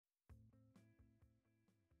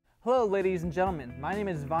Hello ladies and gentlemen, my name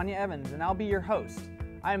is Vanya Evans and I'll be your host.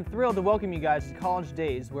 I am thrilled to welcome you guys to College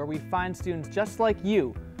Daze, where we find students just like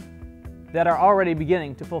you that are already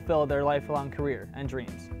beginning to fulfill their lifelong career and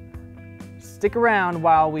dreams. Stick around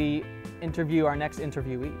while we interview our next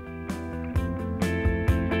interviewee.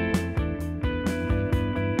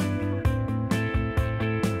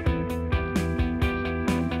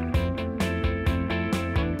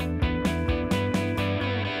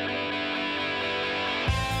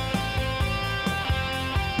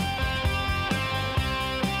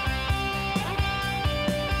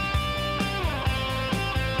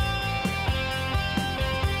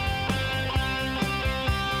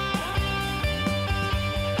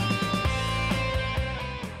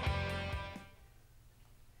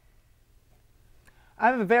 I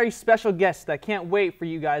have a very special guest that I can't wait for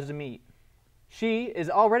you guys to meet. She is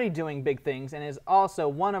already doing big things and is also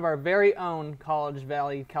one of our very own College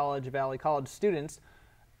Valley College students.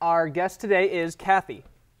 Our guest today is Kathy.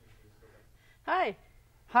 Hi.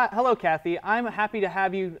 Hi. Hello, Kathy. I'm happy to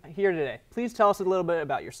have you here today. Please tell us a little bit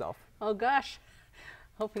about yourself. Oh gosh,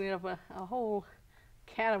 opening up a whole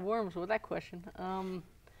can of worms with that question.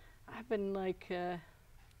 I've been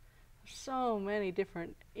so many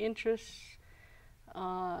different interests.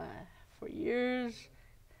 For years,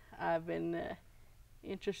 I've been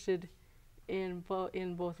interested in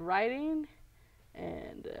both writing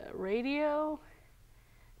and radio,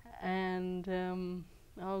 and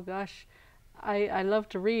oh gosh, I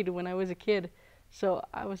loved to read when I was a kid. So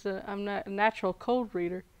I'm not a natural cold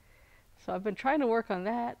reader. So I've been trying to work on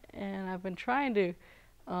that, and I've been trying to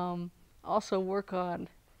also work on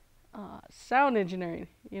sound engineering.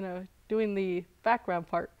 You know, doing the background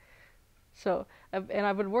part. So, I've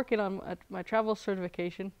been working on my travel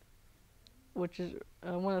certification, which is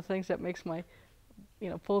one of the things that makes my,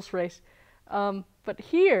 pulse race. But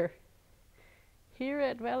here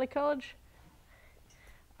at Valley College,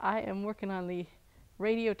 I am working on the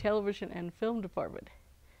radio, television, and film department,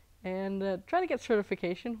 and trying to get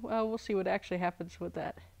certification. Well, we'll see what actually happens with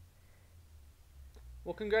that.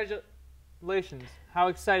 Well, congratulations. How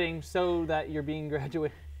exciting, so that you're being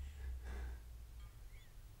graduated.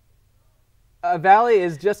 Valley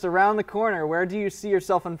is just around the corner. Where do you see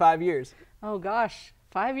yourself in 5 years? Oh gosh,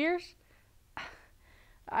 5 years?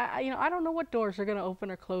 I don't know what doors are going to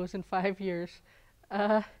open or close in 5 years.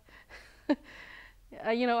 I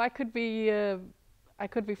could be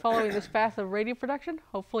following this path of radio production.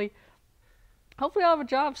 Hopefully I'll have a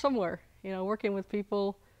job somewhere. Working with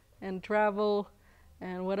people and travel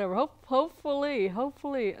and whatever. Hopefully.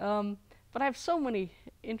 But I have so many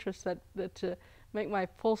interests that make my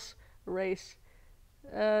pulse race.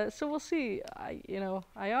 So we'll see. I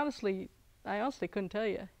honestly couldn't tell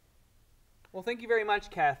you. Well, thank you very much,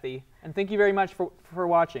 Kathy, and thank you very much for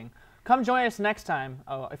watching. Come join us next time.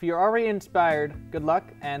 If you're already inspired, good luck,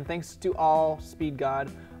 and thanks to all Speed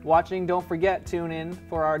God watching. Don't forget, tune in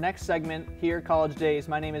for our next segment here, College Daze.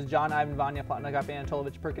 My name is John Ivan Vanya Plotnikoff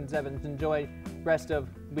Anatolovich Perkins Evans. Enjoy rest of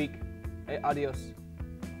week. Adios.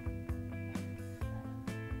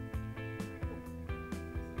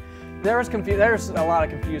 There's a lot of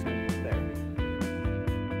confusion.